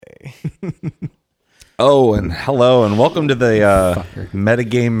Oh, and hello, and welcome to the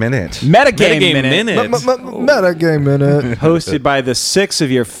Metagame Minute. Metagame Minute. Metagame Minute. Hosted by the 6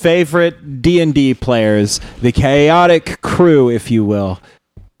 of your favorite D&D players, the chaotic crew, if you will.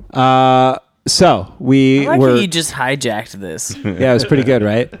 So we were. You just hijacked this. Yeah, it was pretty good,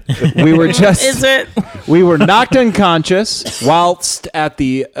 right? We were just. Is it? We were knocked unconscious whilst at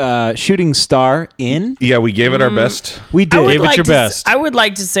the Shooting Star Inn. Yeah, we gave it our best. We did. Gave it your best. I would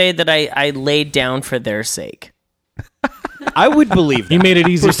like to say that I laid down for their sake. I would believe that. You made it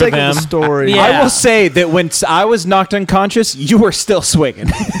easy For for sake of them. the story. Yeah. I will say that when I was knocked unconscious, you were still swinging.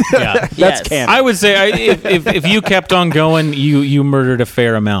 Yeah. That's Yes. canon. I would say if you kept on going, you murdered a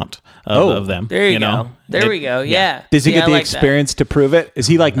fair amount of them. There you know? go. There we go. Yeah. Does he Yeah, get I the like experience to prove it? Is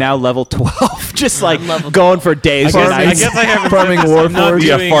he like now level 12? Just like level going for days and I nights? guess I haven't Farming Warforged.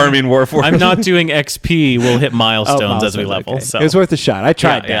 Yeah, farming Warforged. I'm not doing XP. We'll hit Oh, milestones as we milestones, level. okay. So It was worth a shot. I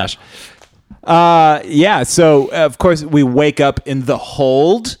tried, Yeah, Dash. So of course we wake up in the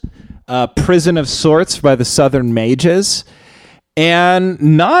hold, prison of sorts by the Southern Mages, and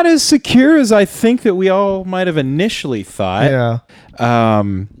not as secure as I think that we all might have initially thought. Yeah.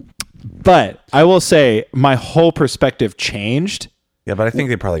 But I will say my whole perspective changed. Yeah, but I think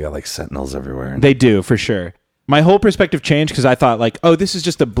they probably got like sentinels everywhere. They do, for sure. My whole perspective changed because I thought like, oh, this is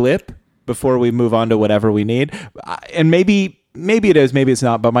just a blip before we move on to whatever we need. And maybe it is, maybe it's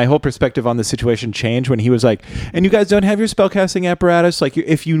not, but my whole perspective on the situation changed when he was like, and you guys don't have your spellcasting apparatus. Like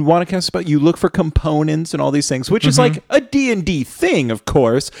if you want to cast a spell, you look for components and all these things, which is like a D&D thing, of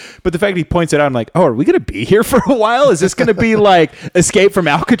course. But the fact that he points it out, I'm like, oh, are we going to be here for a while? Is this going to be like Escape from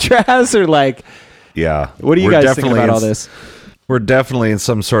Alcatraz or like, Yeah. what do you guys think about all this? We're definitely in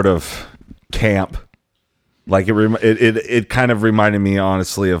some sort of camp. Like it kind of reminded me,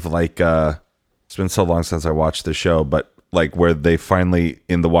 honestly, of like it's been so long since I watched the show, but like where they finally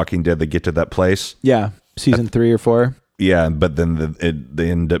in The Walking Dead they get to that place. Yeah, season 3 or 4. Yeah, but then they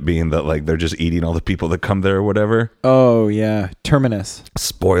end up being that like they're just eating all the people that come there or whatever. Oh yeah, Terminus.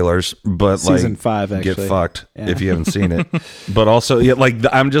 Spoilers, but Season like 5 actually. get fucked Yeah. if you haven't seen it. But also, yeah, like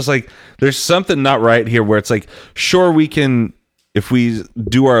I'm just like there's something not right here where it's like sure we can if we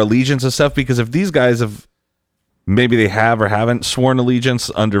do our allegiance and stuff because if these guys have maybe they have or haven't sworn allegiance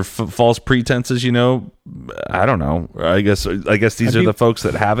under false pretenses, you know. I don't know. I guess these are the folks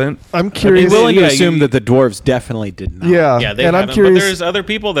that haven't. I'm curious. I'm willing to Yeah, assume you- that the dwarves definitely did not. yeah, they and haven't. I'm curious. But there's other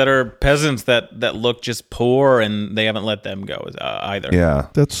people that are peasants that look just poor, and they haven't let them go either. Yeah.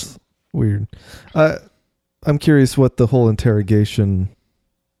 That's weird. I'm curious what the whole interrogation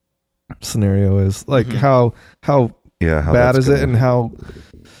scenario is. Like how Yeah. How bad that's is it, gonna- and how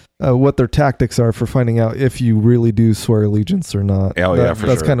what their tactics are for finding out if you really do swear allegiance or not. Oh, yeah, for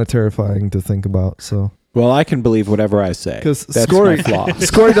that's sure. kind of terrifying to think about. So Well, I can believe whatever I say. because That's Scory my flaw.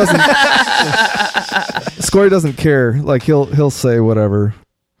 Scory doesn't care. Like he'll say whatever.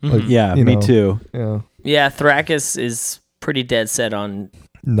 Like, Yeah, you me know, too. Yeah, Yeah, Thrakus is pretty dead set on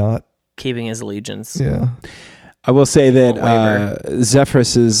not. keeping his allegiance. Yeah. I will say that Waiver.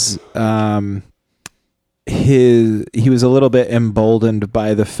 Zephyrus is he was a little bit emboldened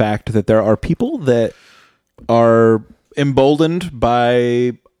by the fact that there are people that are emboldened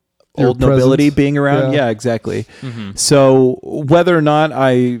by Their old nobility presence. being around. Yeah. Yeah, exactly. So whether or not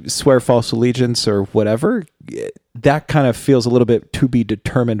I swear false allegiance or whatever, that kind of feels a little bit to be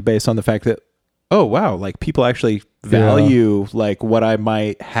determined based on the fact that, oh wow, like people actually value like what I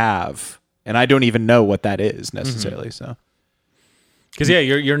might have, and I don't even know what that is necessarily. So Because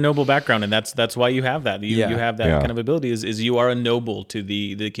your noble background, and that's why you have that. You have that Yeah. kind of ability. Is you are a noble to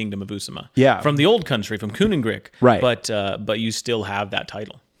the kingdom of Usama. Yeah. from the old country, from Kuningrick. Right. But you still have that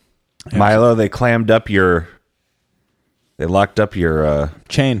title. Milo, they locked up your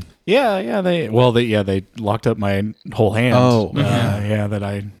chain. Yeah, they locked up my whole hand. Oh, that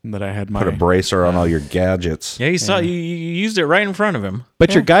I had my put a bracer on all your gadgets. Yeah, you saw you used it right in front of him.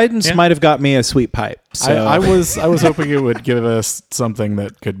 But your guidance Yeah. might have got me a sweet pipe. So I was hoping it would give us something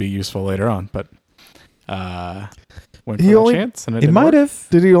that could be useful later on, but went for He a only- chance and it it didn't might work. have.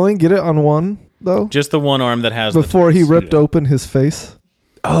 Did he only get it on one though? Just the one arm that has Before he the ripped open his face.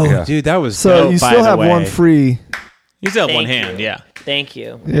 Oh, Yeah. dude, that was So dope, you by still the have one way. free. You still have Thank one hand. you. Yeah. Thank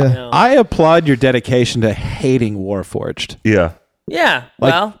you. Yeah. You know. I applaud your dedication to hating Warforged. Yeah. Yeah.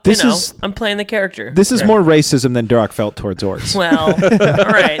 Like, Well, this you know, is- I'm playing the character. This is more racism than Dark felt towards orcs. Well,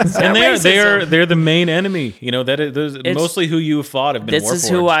 all right. It's And not racism. they're the main enemy. You know that is mostly who you have fought have been. This is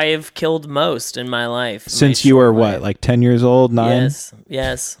who Warforged. I have killed most in my life. Since My you were short what, life. like 10 years old, 9,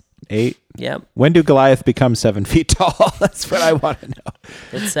 Yes. 8? Yep. When do Goliath become 7 feet tall? That's what I want to know.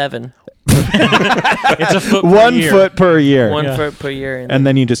 It's 7. It's a foot per 1 year. foot per year. 1 foot per year, And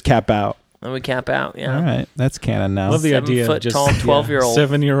then you just cap out. then we cap out. Yeah. All right. That's canon now. Love the 7 idea. foot Just, tall, 12-year-old.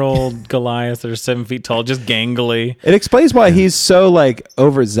 7-year-old Goliath that are 7 feet tall, just gangly. It explains why he's so like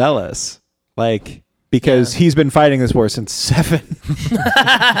overzealous. Like, because he's been fighting this war since 7.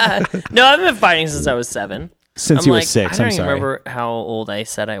 No, I've been fighting since I was 7. Since I'm you were like, 6. I don't I'm even sorry. remember how old I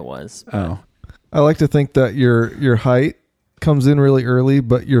said I was. Oh. I like to think that your height comes in really early,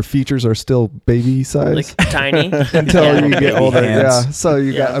 but your features are still baby size Like tiny. until Yeah. you get older. hands. Yeah, so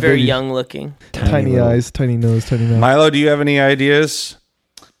you got a very baby, young looking. tiny little- eyes, tiny nose, tiny mouth. Milo, do you have any ideas?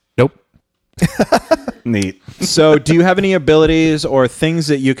 Nope. Neat. So, do you have any abilities or things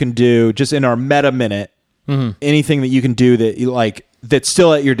that you can do just in our meta minute? Anything that you can do that you like that's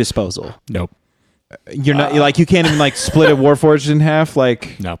still at your disposal? Nope. You're not like you can't even like split a Warforged in half.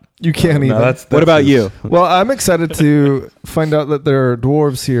 Like, Nope. You can't even. what about you? Well, I'm excited to find out that there are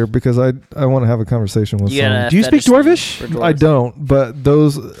dwarves here because I want to have a conversation with You got someone. a Do you speak fetish Dwarvish? for dwarves. I don't, but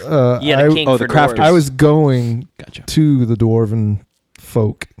those You got a I, kink oh, for the crafters. dwarves. I was going Gotcha. to the dwarven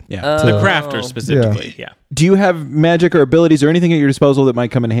folk. Yeah. The Oh. crafters specifically, yeah. Do you have magic or abilities or anything at your disposal that might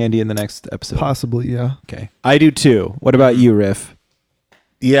come in handy in the next episode? Possibly, yeah. Okay. I do too. What about you, Riff?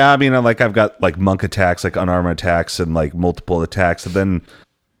 Yeah, I mean, I've got like monk attacks, like unarmed attacks, and like multiple attacks. And then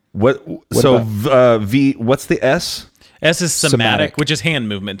what? V. What's the S? S is somatic, Somatic. which is hand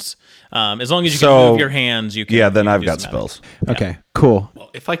movements. As long as you So- can move your hands, you can. Yeah, then you can I've do got somatic. spells. Okay. Cool. Well,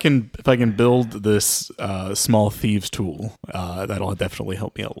 if I can build this small thieves tool, that'll definitely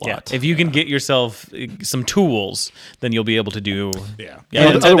help me a lot. Yeah, if you can get yourself some tools, then you'll be able to do. Yeah.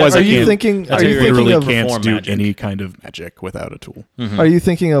 Otherwise, Are you thinking? that's Are how you you're thinking literally of? can't perform do magic. any kind of magic without a tool. Are you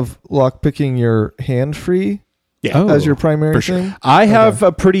thinking of lockpicking your hand free Yeah. Oh. as your primary for sure. thing? I have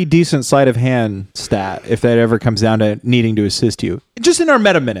a pretty decent sleight of hand stat if that ever comes down to needing to assist you. Just in our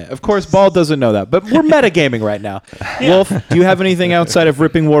meta minute. Of course, Ball doesn't know that, but we're metagaming right now. Wolf, do you have anything outside of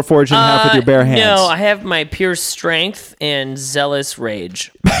ripping Warforged in half with your bare hands? No, I have my pure strength and zealous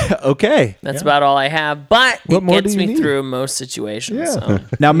rage. Okay. That's about all I have, but What it more gets do you me need? through most situations. Yeah. So.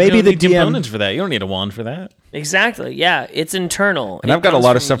 Now You maybe don't the need DM. components for that. You don't need a wand for that. Exactly. Yeah, it's internal. And It I've got a comes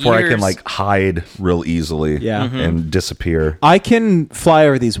lot of from stuff where I can years- like hide real easily. Yeah. And disappear. I can fly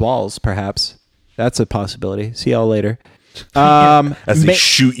over these walls, perhaps. That's a possibility. See y'all later. As As they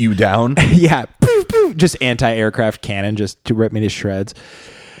shoot you down. yeah, poof, poof, just anti-aircraft cannon just to rip me to shreds.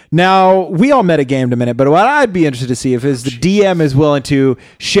 Now, we all metagamed a minute, but what I'd be interested to see if is the DM is willing to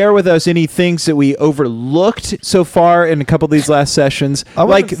share with us any things that we overlooked so far in a couple of these last sessions,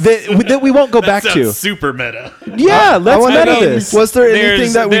 like that we won't go back to. super meta. Yeah, let's wanna meta know, this. Was there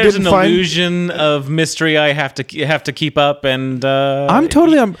anything that we there's didn't an find? illusion of mystery I have to keep up, and I'm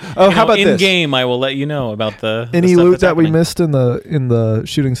totally. Oh, how about in this? game? I will let you know about the Any stuff loot that's that we happening. missed in the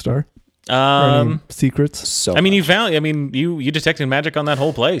shooting star? Or any secrets? So, I mean, you detected magic on that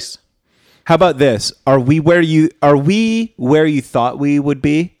whole place. how about this? Are we where you thought we would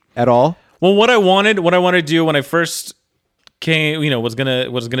be at all? Well, what I wanted to do when I first came, was gonna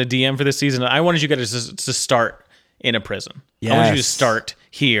DM for this season, I wanted you guys to start in a prison. I wanted you to Yes. start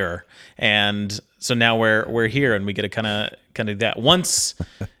here, and so now we're here, and we get to kind of that. Once,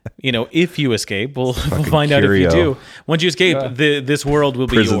 if you escape, we'll find out if you curio. do. Once you escape, this world will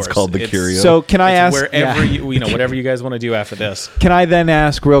be Prison's yours. called the It's- curio. So can I ask? wherever yeah. whatever you guys want to do after this. Can I then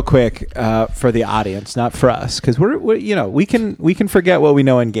ask real quick for the audience, not for us, because we're we can forget what we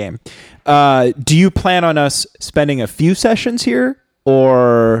know in game. Do you plan on us spending a few sessions here,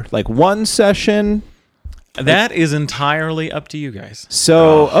 or like one session? That is entirely up to you guys.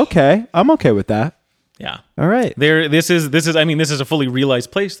 So okay, I'm okay with that. Yeah. All right. This is a fully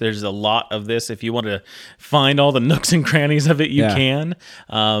realized place. There's a lot of this. If you want to find all the nooks and crannies of it, you Yeah. can.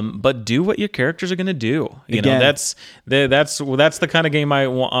 But do what your characters are going to do. You know, Again. that's the kind of game I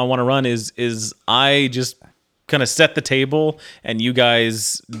want to run. Is I just kind of set the table and you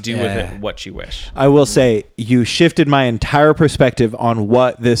guys do with Yeah. it what you wish. I will say you shifted my entire perspective on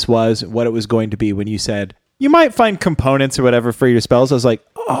what this was, what it was going to be when you said you might find components or whatever for your spells. I was like,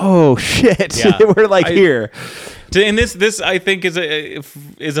 oh shit, Yeah. we're like here. And this I think is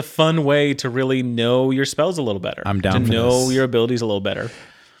a fun way to really know your spells a little better. I'm down to for know this. your abilities a little better.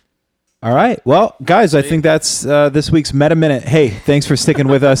 All right. Well, guys, I think that's this week's Meta Minute. Hey, thanks for sticking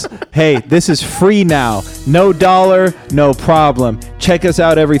with us. Hey, this is free now. No dollar, no problem. Check us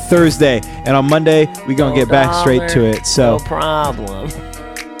out every Thursday. And on Monday, we're going to get back straight to it. So no problem.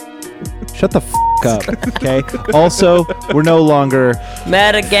 shut the f up, okay? Also, we're no longer for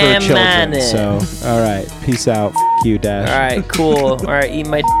Metagame children. Minute. So, all right. Peace out. F you, Dash. All right, cool. All right, eat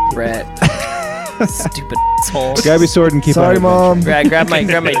my Brett. Stupid asshole. Grab your sword and keep Sorry, on Mom. Grab my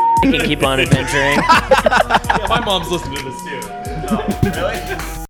dick and keep on adventuring. Yeah, my mom's listening to this too.